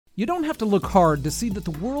You don't have to look hard to see that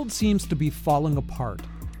the world seems to be falling apart.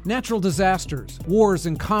 Natural disasters, wars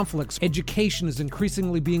and conflicts, education is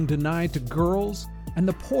increasingly being denied to girls, and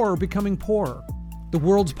the poor are becoming poorer. The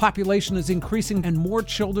world's population is increasing and more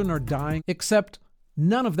children are dying, except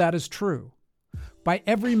none of that is true. By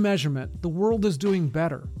every measurement, the world is doing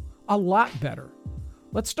better, a lot better.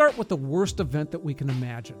 Let's start with the worst event that we can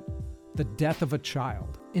imagine, the death of a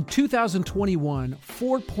child. In 2021,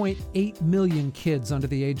 4.8 million kids under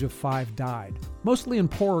the age of 5 died, mostly in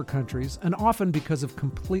poorer countries and often because of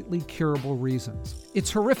completely curable reasons. It's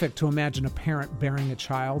horrific to imagine a parent bearing a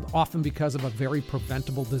child, often because of a very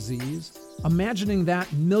preventable disease. Imagining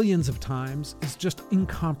that millions of times is just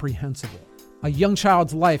incomprehensible. A young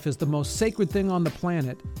child's life is the most sacred thing on the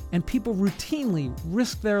planet, and people routinely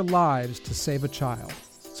risk their lives to save a child.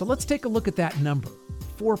 So let's take a look at that number,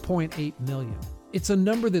 4.8 million. It's a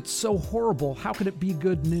number that's so horrible, how could it be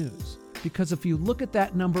good news? Because if you look at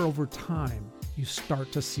that number over time, you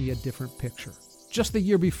start to see a different picture. Just the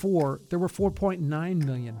year before, there were 4.9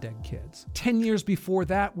 million dead kids. 10 years before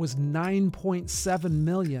that was 9.7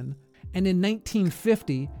 million, and in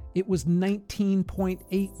 1950, it was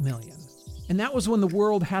 19.8 million. And that was when the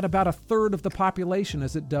world had about a third of the population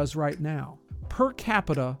as it does right now. Per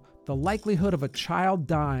capita, the likelihood of a child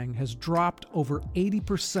dying has dropped over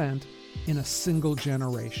 80% in a single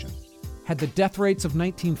generation. Had the death rates of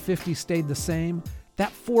 1950 stayed the same,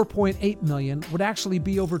 that 4.8 million would actually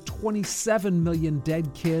be over 27 million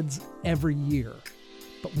dead kids every year.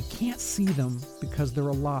 But we can't see them because they're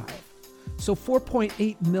alive. So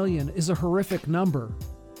 4.8 million is a horrific number,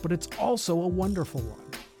 but it's also a wonderful one.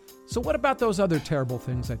 So what about those other terrible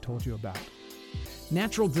things I told you about?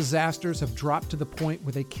 Natural disasters have dropped to the point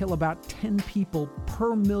where they kill about 10 people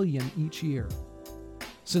per million each year.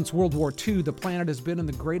 Since World War II, the planet has been in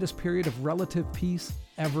the greatest period of relative peace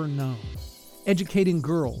ever known. Educating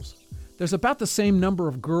girls. There's about the same number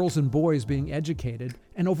of girls and boys being educated,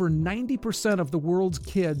 and over 90% of the world's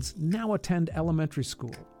kids now attend elementary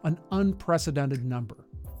school, an unprecedented number.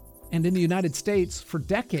 And in the United States, for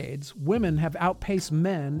decades, women have outpaced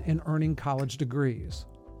men in earning college degrees.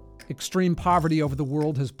 Extreme poverty over the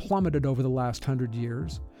world has plummeted over the last 100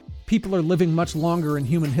 years. People are living much longer in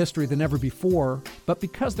human history than ever before, but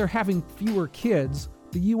because they're having fewer kids,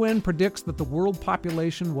 the UN predicts that the world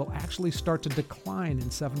population will actually start to decline in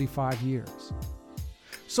 75 years.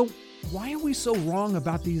 So why are we so wrong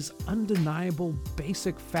about these undeniable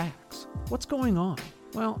basic facts? What's going on?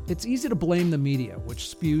 Well, it's easy to blame the media, which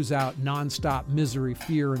spews out nonstop misery,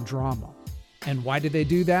 fear, and drama. And why do they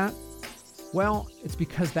do that? Well, it's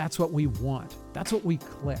because that's what we want. That's what we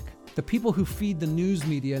click. The people who feed the news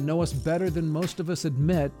media know us better than most of us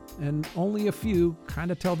admit, and only a few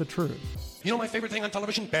kind of tell the truth. You know my favorite thing on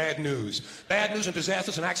television? Bad news. Bad news and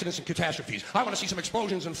disasters and accidents and catastrophes. I want to see some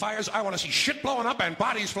explosions and fires. I want to see shit blowing up and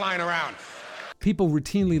bodies flying around. People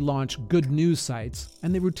routinely launch good news sites,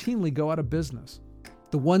 and they routinely go out of business.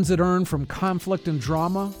 The ones that earn from conflict and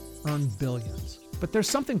drama earn billions. But there's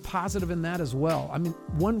something positive in that as well. I mean,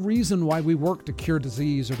 one reason why we work to cure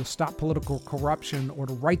disease or to stop political corruption or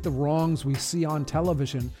to right the wrongs we see on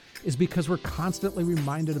television is because we're constantly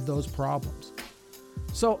reminded of those problems.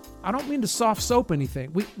 So I don't mean to soft soap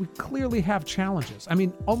anything. We clearly have challenges. I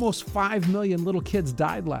mean, almost 5 million little kids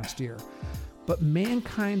died last year. But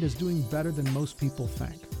mankind is doing better than most people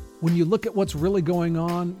think. When you look at what's really going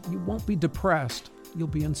on, you won't be depressed. You'll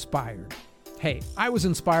be inspired. Hey, I was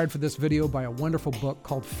inspired for this video by a wonderful book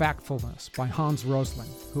called Factfulness by Hans Rosling,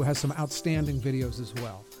 who has some outstanding videos as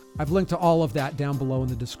well. I've linked to all of that down below in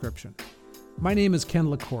the description. My name is Ken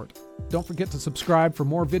LaCourte. Don't forget to subscribe for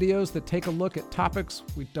more videos that take a look at topics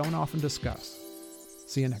we don't often discuss.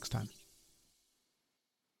 See you next time.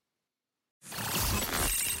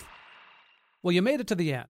 Well, you made it to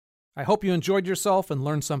the end. I hope you enjoyed yourself and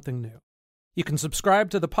learned something new. You can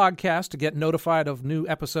subscribe to the podcast to get notified of new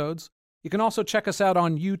episodes. You can also check us out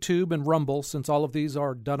on YouTube and Rumble, since all of these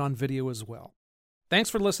are done on video as well.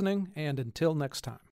 Thanks for listening, and until next time.